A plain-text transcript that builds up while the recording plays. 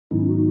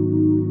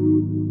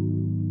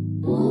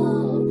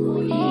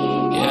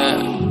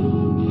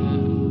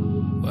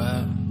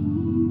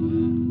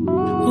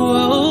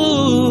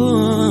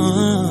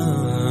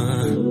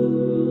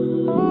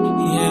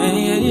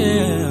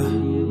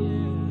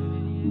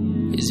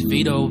It's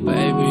Vedo,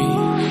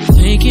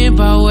 baby. Thinking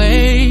about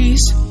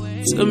ways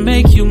to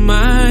make you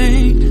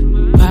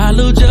mine.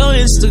 Followed your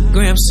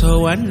Instagram,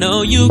 so I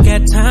know you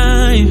got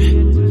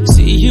time.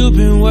 See, you've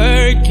been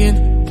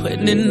working,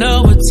 putting in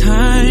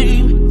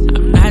overtime.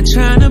 I'm not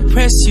trying to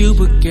press you,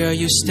 but girl,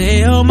 you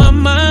stay on my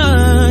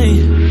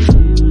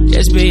mind.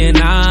 Just being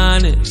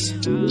honest,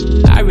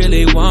 I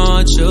really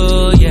want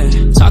you, yeah.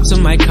 Talk to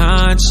my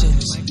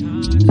conscience,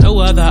 no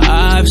other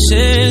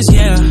options,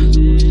 yeah.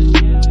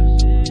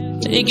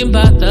 Thinking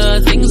about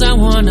the things I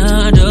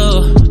wanna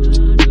do.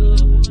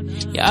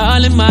 You're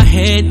all in my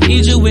head,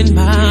 need you in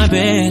my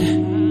bed.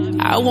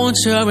 I want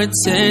your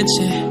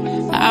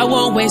attention, I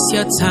won't waste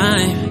your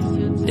time.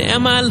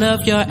 Damn, I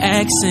love your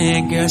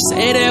accent, girl,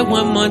 say that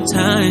one more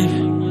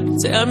time.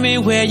 Tell me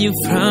where you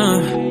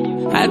from,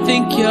 I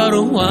think you're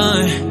the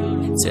one.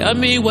 Tell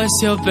me what's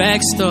your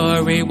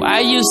backstory, why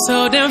you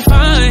so damn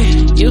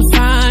fine. You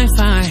fine,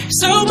 fine,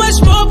 so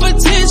much more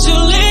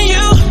potential in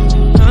you.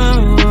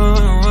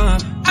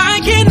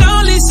 I can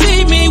only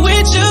see me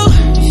with you.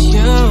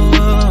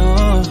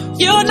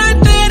 You're not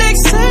that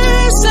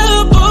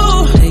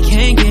accessible, they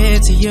can't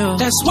get to you.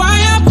 That's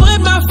why I put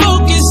my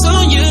focus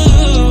on you.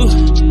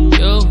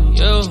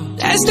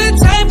 That's the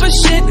type of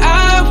shit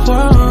I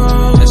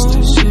want. That's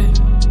the shit.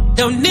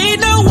 Don't need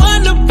no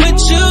one to put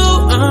you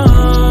on.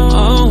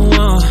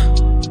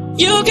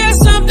 You got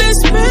something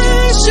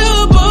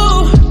special,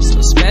 boo.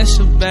 So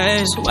special, babe.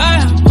 That's why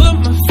I put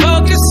my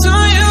focus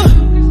on you.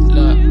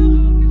 Look,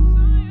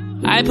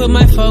 I put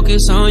my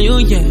focus on you,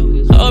 yeah.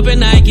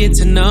 Hoping I get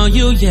to know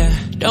you, yeah.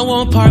 Don't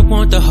want part,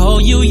 want the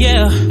whole you,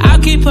 yeah. I'll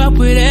keep up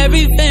with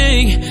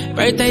everything.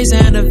 Birthdays,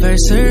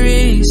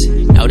 anniversaries.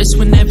 Notice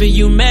whenever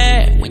you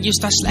mad. When you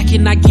start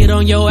slacking, I get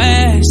on your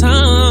ass,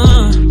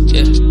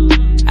 yeah.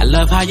 I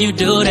love how you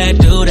do that,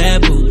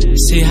 boo.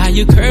 See how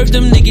you curve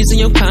them niggas in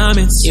your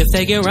comments. If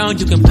they get wrong,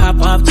 you can pop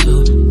off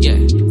too, yeah.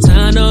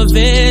 Tunnel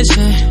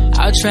vision,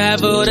 I'll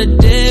travel the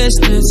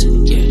distance,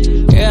 yeah.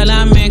 Girl,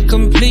 I'm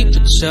incomplete,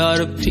 but you're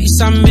the piece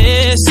I'm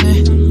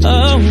missing.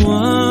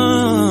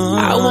 Oh,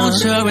 I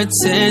want your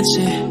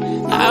attention,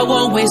 I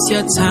won't waste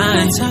your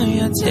time.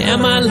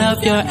 Damn, I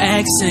love your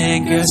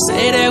accent, girl,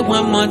 say that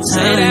one more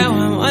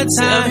time.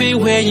 Tell me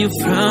where you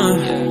from,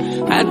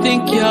 I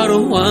think you're the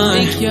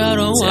one.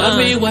 Tell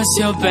me what's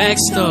your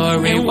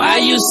backstory, why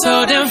you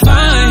so damn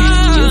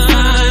fine. You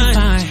fine,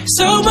 fine,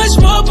 so much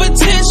more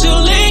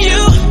potential in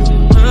you.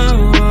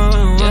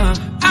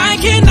 I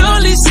can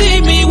only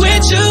see me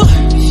with you.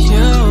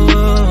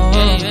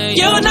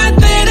 You're not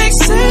that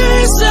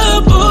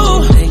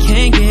accessible, they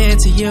can't get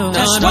to you.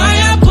 That's why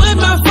I put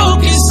my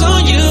focus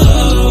on you.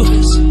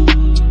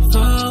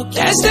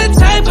 That's the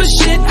type of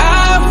shit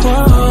I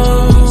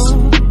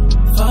want.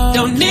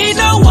 Don't need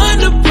no one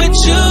to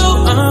put you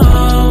on.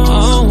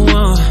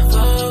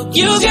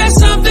 You got